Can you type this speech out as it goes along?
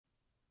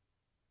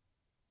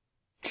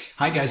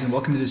Hi guys, and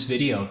welcome to this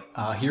video.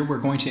 Here we're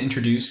going to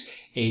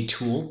introduce a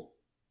tool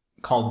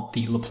called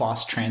the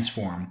Laplace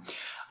Transform.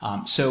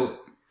 So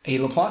a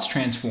Laplace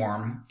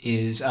Transform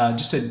is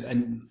just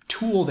a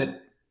tool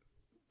that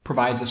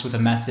provides us with a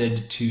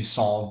method to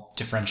solve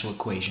differential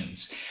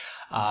equations.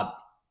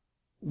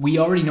 We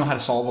already know how to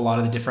solve a lot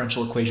of the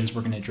differential equations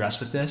we're going to address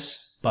with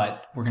this,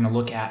 but we're going to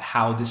look at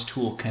how this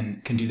tool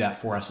can do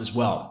that for us as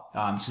well.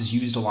 This is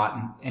used a lot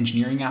in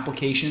engineering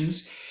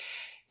applications.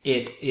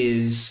 It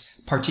is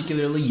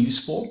particularly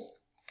useful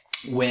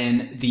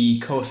when the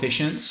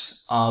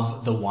coefficients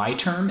of the y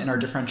term in our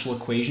differential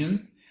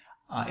equation,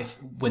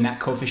 when that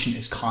coefficient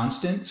is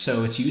constant.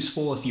 So it's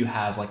useful if you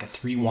have like a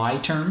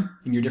 3y term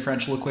in your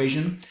differential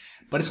equation,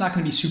 but it's not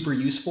going to be super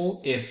useful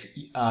if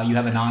you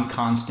have a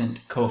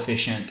non-constant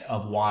coefficient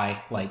of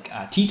y, like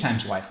t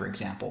times y, for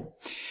example.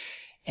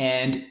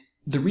 And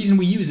the reason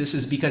we use this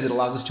is because it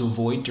allows us to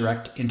avoid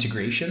direct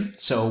integration.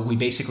 So we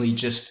basically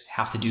just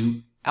have to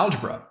do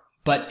algebra.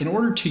 But in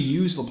order to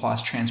use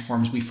Laplace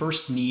transforms, we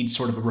first need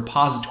sort of a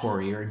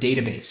repository or a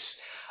database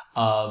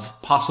of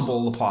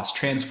possible Laplace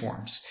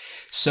transforms.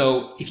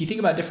 So if you think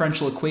about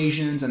differential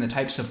equations and the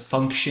types of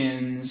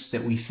functions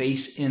that we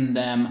face in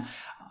them,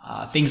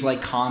 things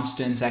like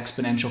constants,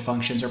 exponential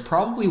functions are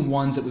probably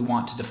ones that we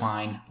want to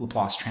define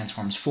Laplace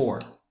transforms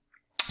for.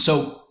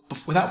 So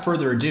without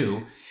further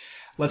ado,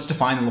 let's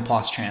define the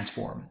Laplace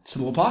transform. So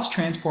the Laplace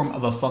transform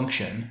of a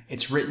function,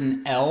 it's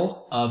written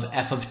L of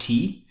f of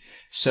t.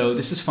 So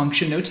this is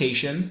function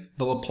notation.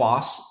 The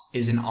Laplace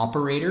is an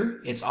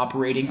operator. It's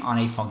operating on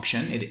a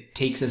function. It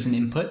takes as an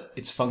input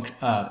its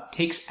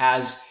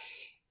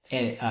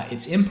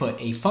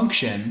input a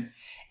function,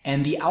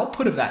 and the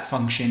output of that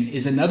function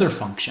is another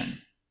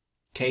function.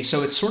 Okay,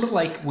 so it's sort of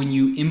like when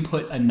you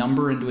input a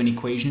number into an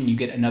equation, you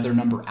get another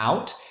number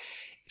out.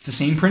 It's the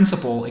same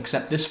principle,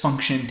 except this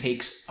function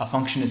takes a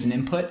function as an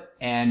input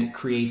and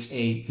creates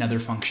another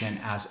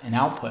function as an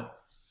output.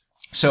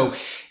 So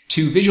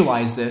to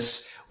visualize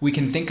this, we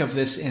can think of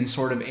this in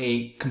sort of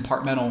a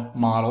compartmental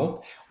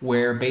model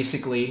where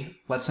basically,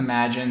 let's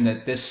imagine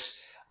that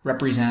this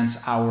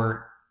represents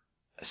our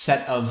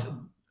set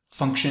of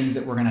functions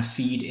that we're going to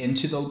feed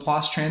into the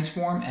Laplace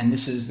transform, and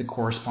this is the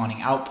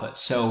corresponding output.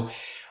 So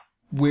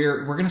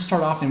we're going to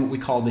start off in what we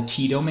call the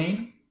t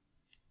domain.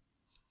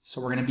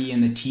 So we're going to be in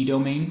the t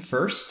domain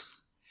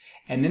first,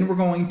 and then we're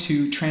going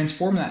to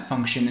transform that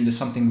function into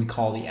something we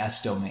call the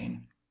s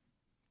domain.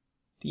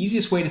 The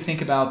easiest way to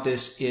think about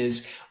this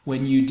is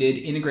when you did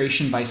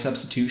integration by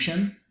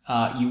substitution,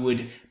 you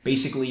would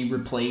basically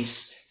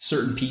replace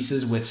certain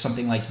pieces with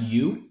something like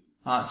u.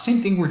 Same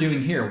thing we're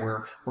doing here,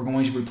 where we're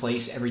going to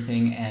replace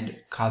everything and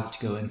cause it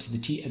to go into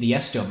the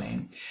s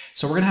domain.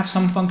 So we're going to have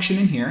some function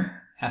in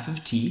here, f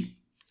of t,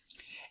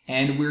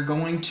 and we're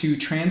going to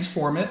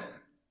transform it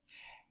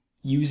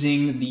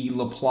using the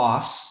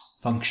Laplace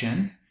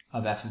function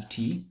of f of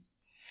t.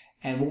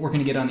 And what we're going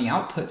to get on the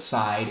output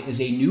side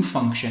is a new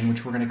function,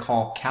 which we're going to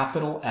call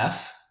capital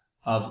F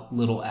of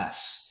little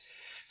s.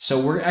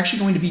 So we're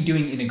actually going to be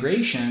doing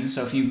integration.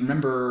 So if you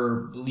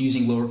remember,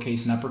 using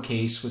lowercase and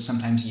uppercase was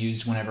sometimes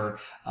used whenever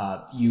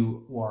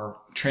you are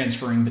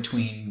transferring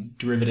between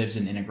derivatives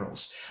and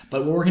integrals.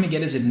 But what we're going to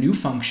get is a new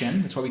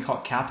function. That's why we call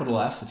it capital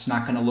F. It's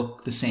not going to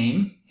look the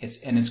same.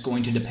 It's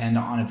going to depend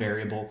on a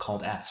variable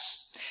called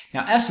s.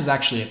 Now s is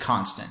actually a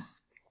constant,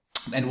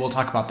 and we'll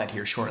talk about that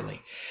here shortly.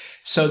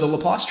 So the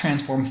Laplace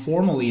transform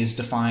formally is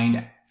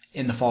defined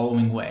in the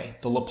following way.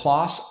 The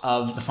Laplace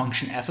of the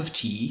function f of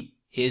t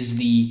is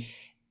the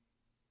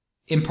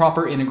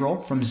improper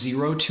integral from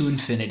 0 to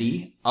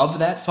infinity of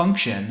that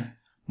function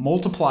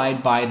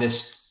multiplied by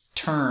this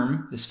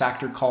term, this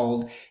factor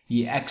called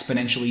the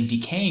exponentially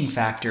decaying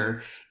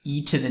factor,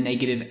 e to the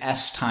negative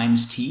s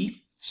times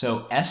t.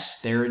 So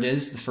s, there it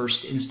is, the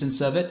first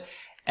instance of it.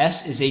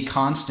 S is a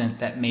constant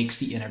that makes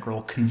the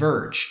integral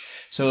converge.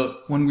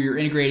 So when we are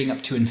integrating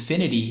up to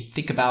infinity,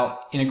 think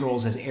about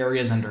integrals as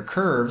areas under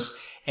curves.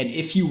 And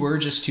if you were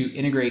just to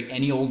integrate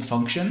any old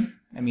function,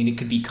 I mean, it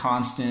could be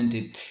constant,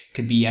 it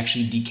could be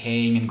actually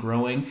decaying and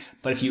growing.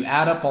 But if you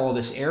add up all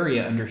this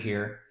area under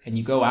here and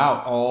you go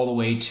out all the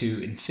way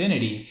to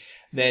infinity,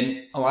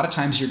 then a lot of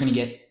times you're going to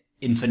get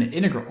infinite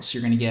integrals.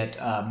 You're going to get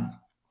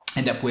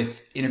end up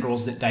with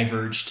integrals that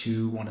diverge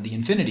to one of the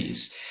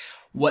infinities.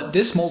 What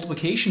this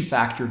multiplication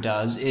factor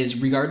does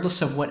is,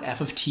 regardless of what f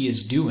of t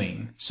is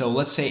doing, so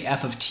let's say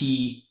f of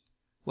t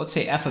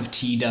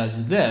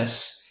does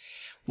this,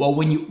 well,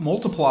 when you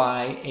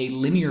multiply a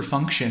linear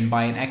function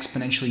by an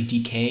exponentially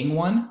decaying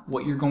one,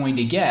 what you're going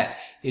to get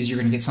is you're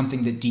going to get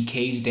something that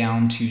decays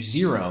down to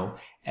 0.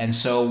 And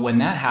so when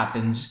that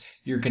happens,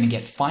 you're going to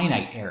get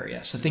finite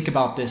area. So think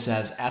about this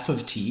as f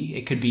of t.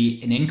 It could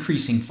be an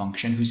increasing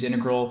function whose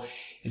integral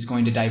is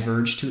going to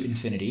diverge to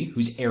infinity,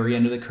 whose area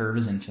under the curve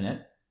is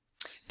infinite.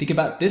 Think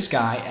about this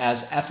guy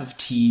as f of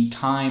t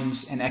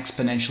times an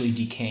exponentially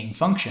decaying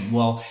function.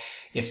 Well,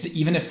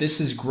 even if this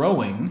is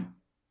growing,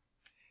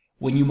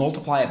 when you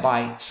multiply it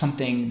by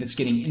something that's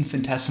getting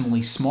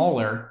infinitesimally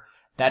smaller,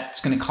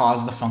 that's going to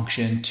cause the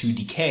function to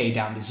decay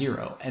down to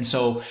 0. And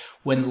so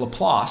when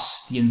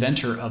Laplace, the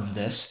inventor of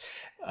this,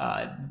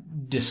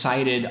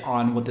 decided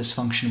on what this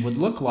function would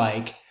look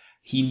like,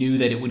 he knew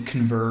that it would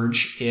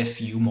converge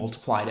if you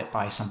multiplied it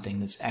by something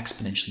that's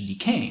exponentially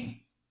decaying.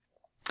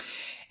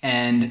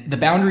 And the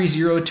boundaries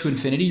 0 to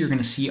infinity you're going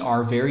to see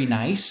are very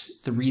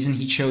nice. The reason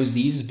he chose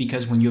these is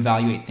because when you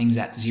evaluate things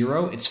at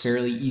 0, it's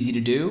fairly easy to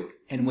do.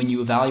 And when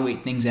you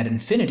evaluate things at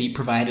infinity,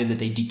 provided that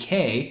they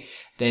decay,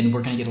 then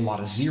we're going to get a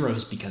lot of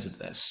zeros because of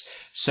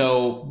this.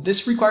 So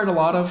this required a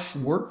lot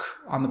of work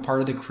on the part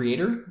of the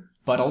creator,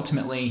 but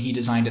ultimately he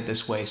designed it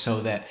this way so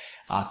that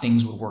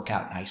things would work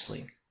out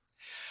nicely.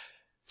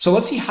 So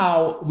let's see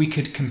how we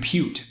could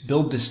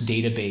build this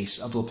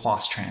database of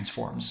Laplace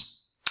transforms.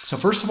 So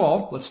first of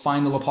all, let's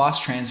find the Laplace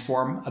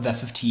transform of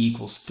f of t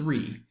equals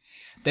 3.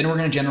 Then we're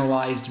going to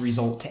generalize the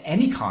result to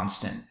any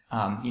constant.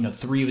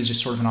 3 was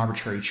just sort of an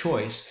arbitrary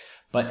choice,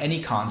 but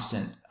any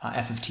constant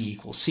f of t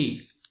equals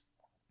c.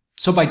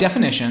 So by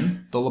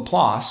definition, the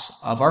Laplace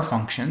of our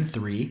function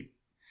 3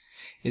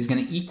 is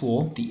going to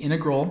equal the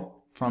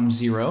integral from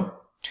 0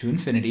 to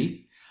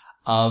infinity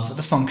of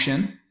the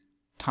function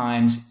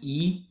times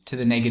e to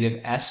the negative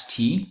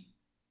st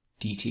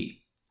dt.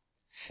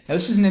 Now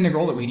this is an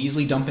integral that we could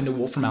easily dump into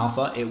Wolfram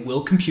alpha. It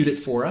will compute it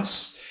for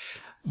us,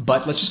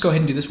 but let's just go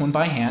ahead and do this one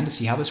by hand to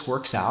see how this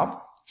works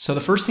out. So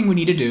the first thing we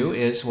need to do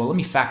is, well, let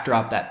me factor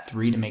out that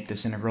 3 to make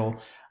this integral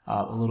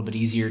a little bit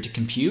easier to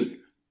compute.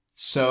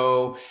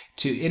 So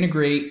to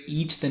integrate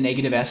e to the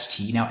negative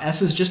st, now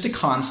s is just a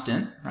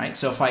constant, right?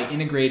 So if I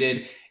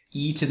integrated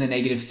e to the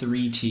negative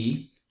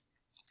 3t,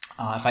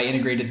 if I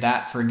integrated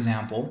that, for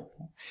example,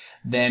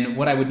 then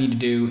what I would need to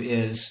do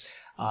is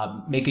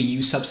make a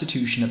u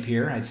substitution up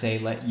here. I'd say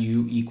let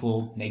u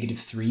equal negative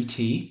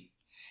 3t.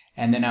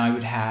 And then I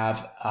would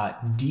have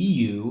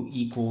du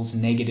equals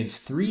negative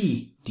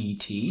 3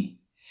 dt.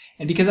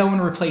 And because I want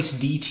to replace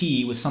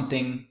dt with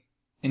something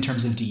in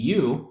terms of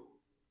du,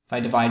 if I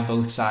divide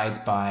both sides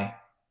by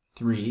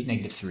 3,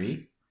 negative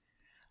 3,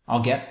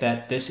 I'll get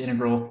that this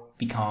integral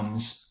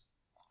becomes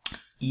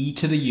e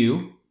to the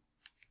u,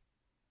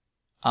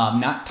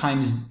 not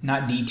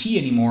dt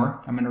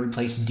anymore. I'm going to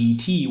replace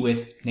dt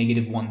with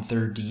negative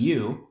 1/3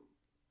 du.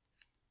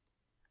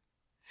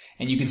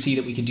 And you can see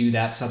that we could do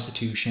that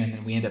substitution,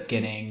 and we end up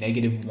getting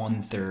negative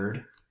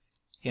 1/3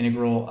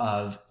 integral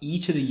of e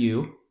to the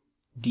u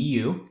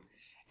du,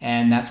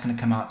 and that's going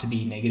to come out to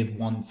be negative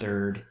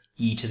 1/3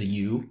 e to the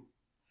u.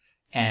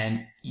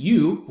 And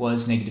u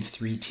was negative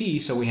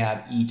 3t, so we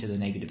have e to the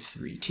negative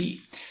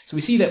 3t. So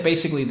we see that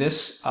basically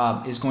this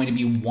is going to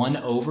be 1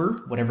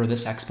 over whatever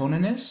this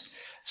exponent is.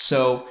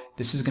 So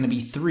this is going to be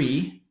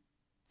 3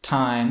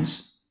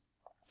 times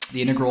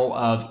the integral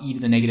of e to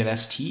the negative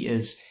st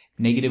is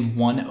negative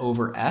 1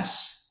 over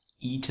s,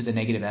 e to the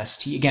negative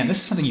st. Again, this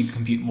is something you can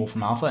compute in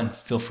Wolfram alpha, and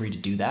feel free to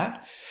do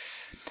that.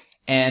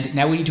 And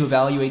now we need to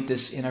evaluate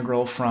this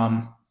integral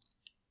from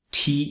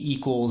t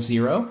equals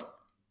 0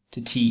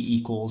 to t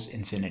equals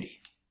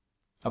infinity.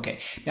 Okay,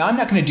 now I'm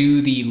not going to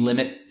do the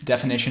limit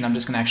definition. I'm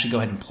just going to actually go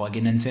ahead and plug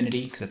in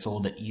infinity because it's a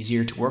little bit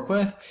easier to work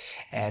with,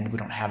 and we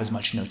don't have as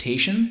much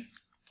notation.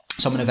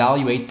 So I'm going to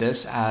evaluate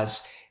this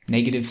as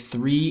negative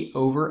 3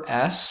 over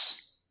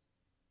s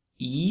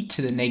e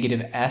to the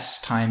negative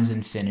s times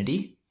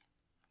infinity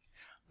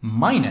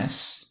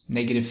minus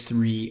negative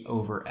 3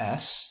 over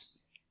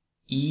s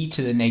e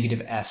to the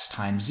negative s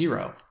times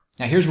 0.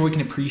 Now here's where we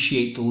can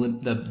appreciate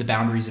the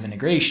boundaries of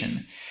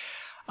integration.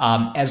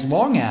 As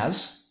long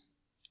as,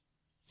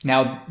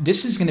 now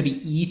this is going to be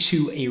e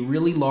to a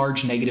really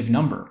large negative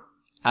number,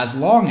 as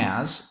long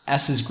as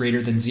s is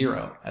greater than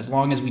 0. As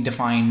long as we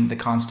define the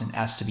constant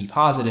s to be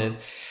positive,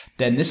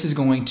 then this is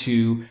going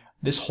to,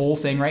 this whole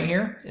thing right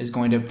here is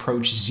going to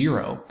approach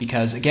 0,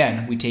 because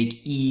again, we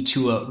take e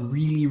to a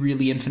really,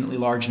 really infinitely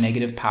large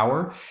negative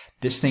power.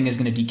 This thing is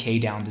going to decay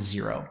down to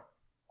 0.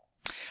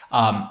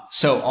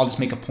 So I'll just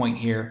make a point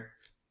here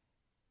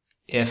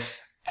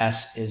if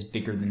s is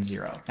bigger than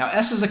 0. Now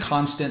s is a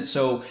constant,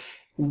 so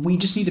we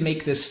just need to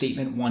make this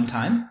statement one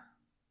time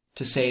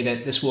to say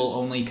that this will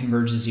only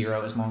converge to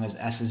 0 as long as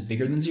s is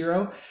bigger than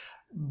 0.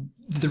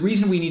 The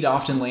reason we need to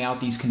often lay out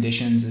these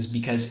conditions is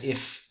because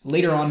if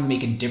later on we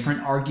make a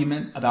different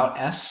argument about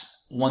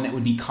s, one that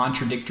would be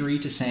contradictory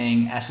to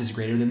saying s is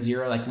greater than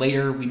 0, like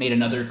later we made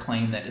another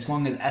claim that as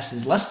long as s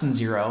is less than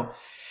 0,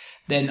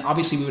 then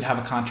obviously we would have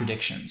a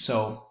contradiction.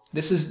 So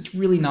this is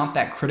really not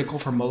that critical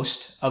for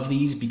most of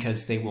these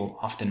because they will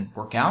often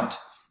work out.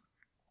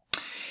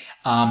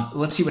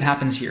 Let's see what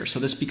happens here. So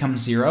this becomes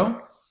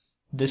 0.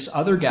 This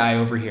other guy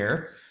over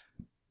here,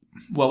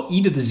 well,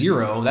 e to the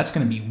 0, that's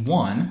going to be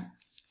 1.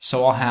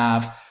 So I'll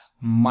have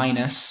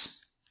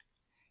minus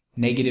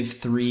negative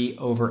 3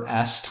 over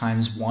s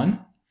times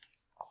 1.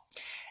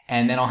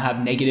 And then I'll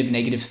have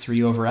negative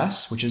 3 over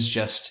s, which is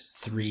just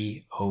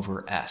 3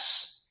 over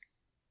s.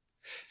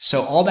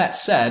 So all that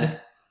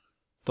said,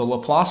 the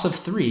Laplace of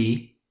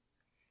 3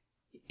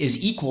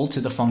 is equal to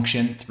the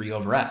function 3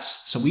 over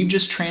s. So we've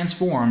just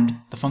transformed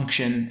the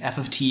function f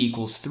of t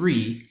equals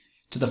 3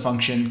 to the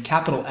function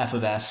capital F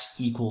of s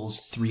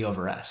equals 3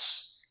 over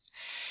s.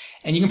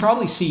 And you can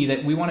probably see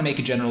that we want to make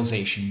a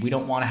generalization. We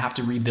don't want to have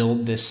to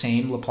rebuild this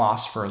same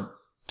Laplace for,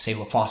 say,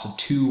 Laplace of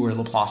 2 or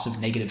Laplace of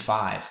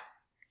 -5.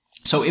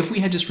 So if we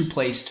had just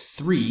replaced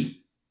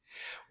 3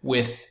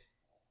 with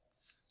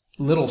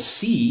little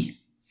c,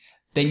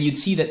 then you'd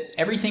see that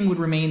everything would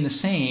remain the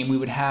same. We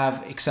would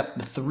have, except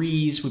the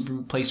 3's would be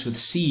replaced with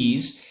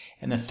c's,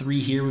 and the 3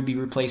 here would be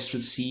replaced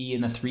with c,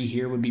 and the 3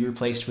 here would be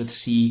replaced with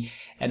c,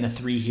 and the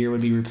 3 here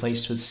would be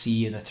replaced with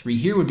c, and the 3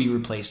 here would be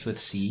replaced with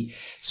c.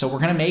 So we're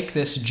going to make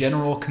this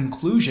general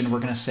conclusion. We're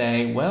going to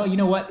say, well, you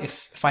know what,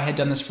 if I had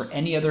done this for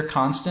any other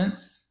constant,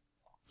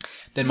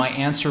 then my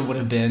answer would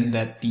have been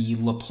that the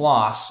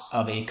Laplace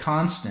of a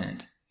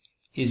constant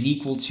is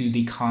equal to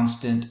the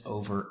constant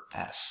over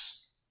s.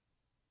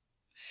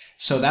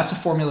 So that's a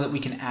formula that we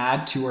can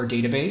add to our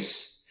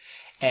database,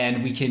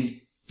 and we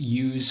can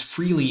use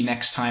freely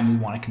next time we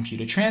want to compute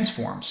a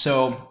transform.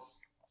 So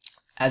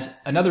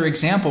as another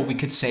example, we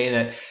could say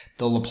that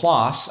the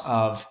Laplace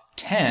of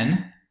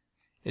 10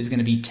 is going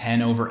to be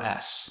 10 over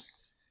s.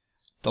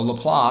 The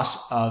Laplace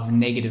of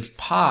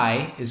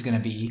 -pi is going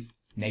to be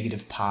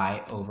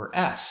 -pi over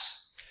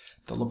s.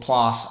 The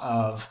Laplace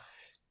of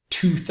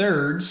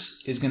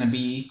 2/3 is going to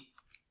be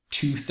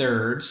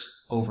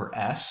 2/3 over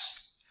s.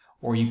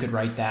 Or you could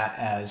write that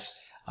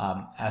as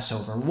s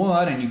over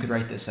 1, and you could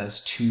write this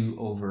as 2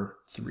 over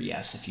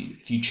 3s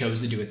if you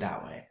chose to do it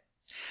that way.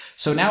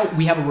 So now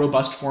we have a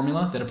robust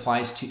formula that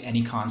applies to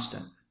any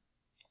constant.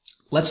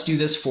 Let's do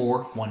this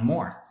for one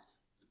more.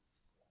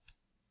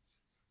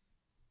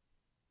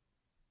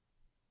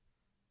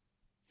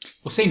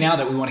 We'll say now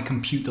that we want to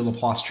compute the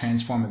Laplace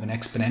transform of an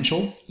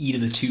exponential, e to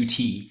the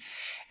 2t.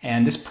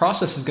 And this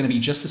process is going to be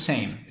just the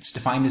same. It's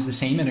defined as the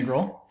same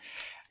integral,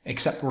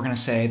 except we're going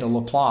to say the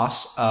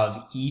Laplace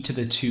of e to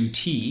the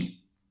 2t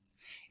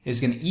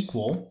is going to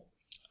equal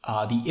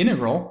the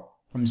integral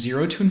from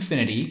 0 to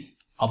infinity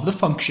of the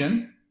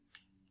function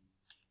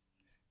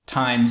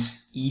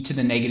times e to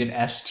the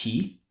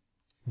 -st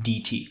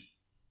dt.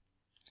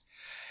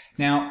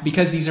 Now,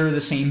 because these are the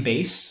same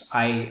base,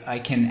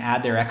 I can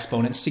add their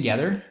exponents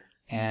together,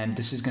 and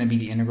this is going to be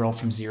the integral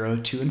from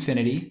 0 to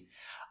infinity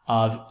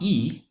of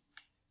e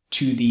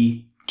to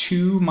the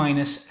 2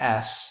 minus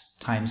s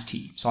times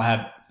t. So I'll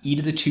have e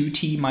to the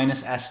 2t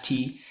minus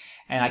st,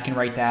 and I can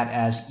write that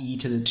as e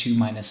to the 2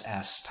 minus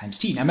s times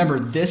t. Now remember,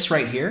 this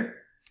right here,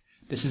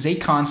 this is a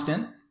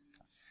constant.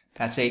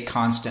 That's a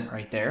constant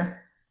right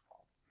there,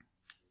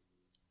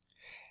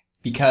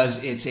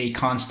 because it's a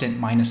constant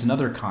minus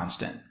another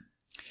constant.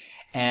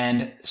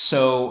 And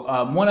so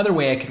one other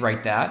way I could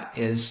write that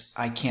is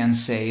I can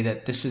say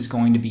that this is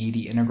going to be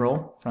the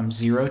integral from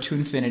 0 to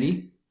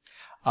infinity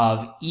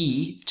of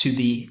e to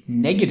the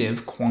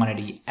negative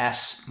quantity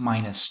s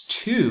minus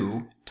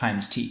 2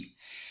 times t.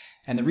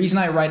 And the reason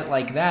I write it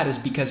like that is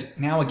because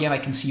now again I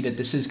can see that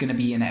this is going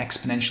to be an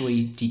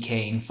exponentially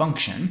decaying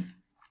function.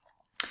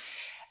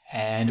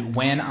 And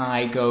when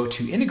I go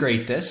to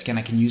integrate this, again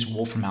I can use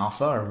Wolfram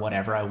alpha or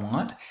whatever I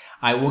want,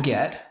 I will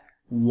get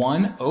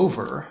 1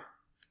 over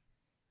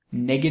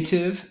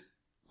negative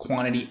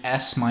quantity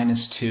s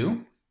minus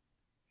 2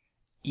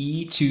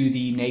 e to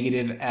the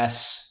negative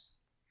s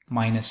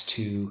minus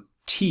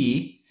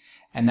 2t,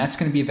 and that's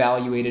going to be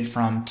evaluated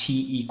from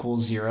t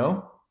equals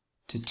 0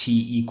 to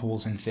t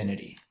equals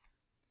infinity.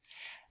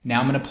 Now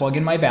I'm going to plug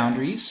in my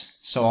boundaries,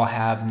 so I'll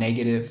have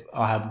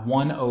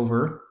 1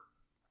 over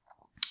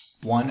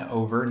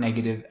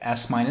negative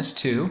s minus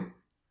 2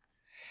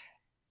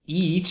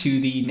 e to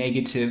the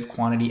negative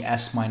quantity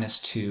s minus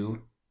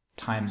 2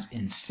 times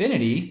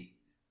infinity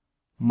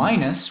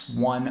minus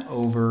 1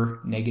 over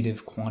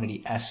negative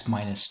quantity s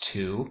minus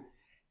 2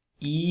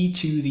 e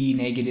to the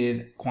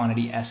negative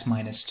quantity s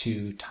minus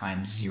 2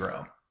 times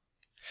 0.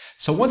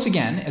 So once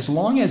again, as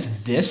long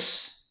as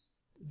this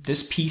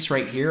piece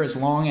right here, as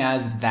long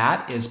as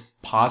that is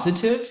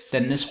positive,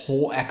 then this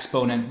whole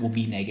exponent will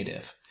be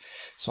negative.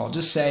 So I'll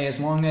just say as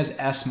long as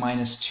s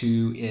minus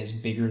 2 is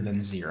bigger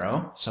than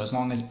 0, so as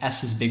long as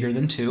s is bigger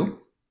than 2,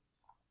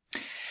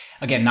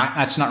 again,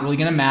 that's not really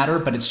going to matter,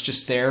 but it's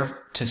just there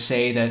to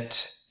say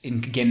that,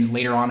 again,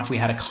 later on if we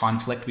had a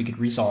conflict, we could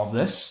resolve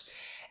this.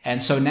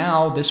 And so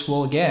now this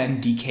will again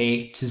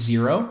decay to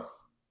 0,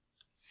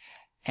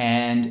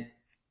 and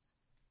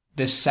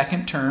this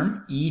second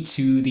term, e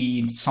to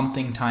the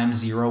something times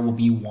 0, will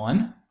be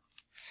 1.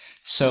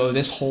 So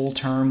this whole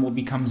term will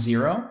become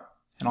 0,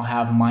 and I'll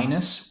have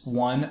minus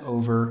 1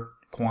 over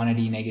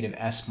quantity negative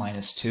s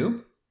minus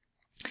 2.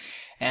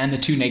 And the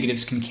two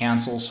negatives can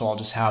cancel, so I'll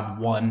just have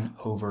 1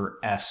 over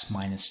s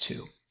minus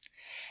 2.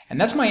 And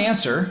that's my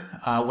answer.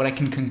 What I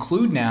can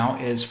conclude now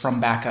is from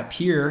back up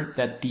here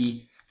that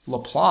the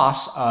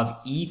Laplace of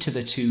e to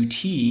the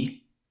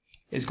 2t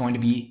is going to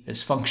be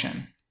this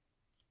function.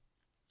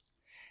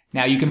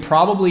 Now you can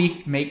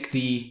probably make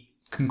the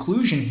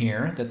conclusion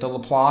here that the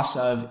Laplace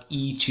of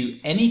e to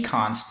any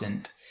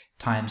constant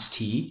times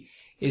t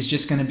is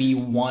just going to be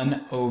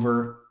 1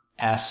 over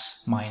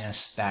s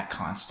minus that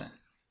constant.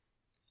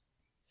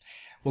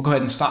 We'll go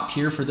ahead and stop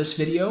here for this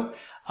video.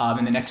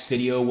 In the next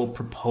video, we'll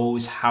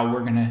propose how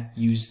we're going to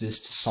use this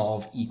to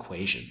solve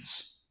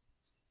equations.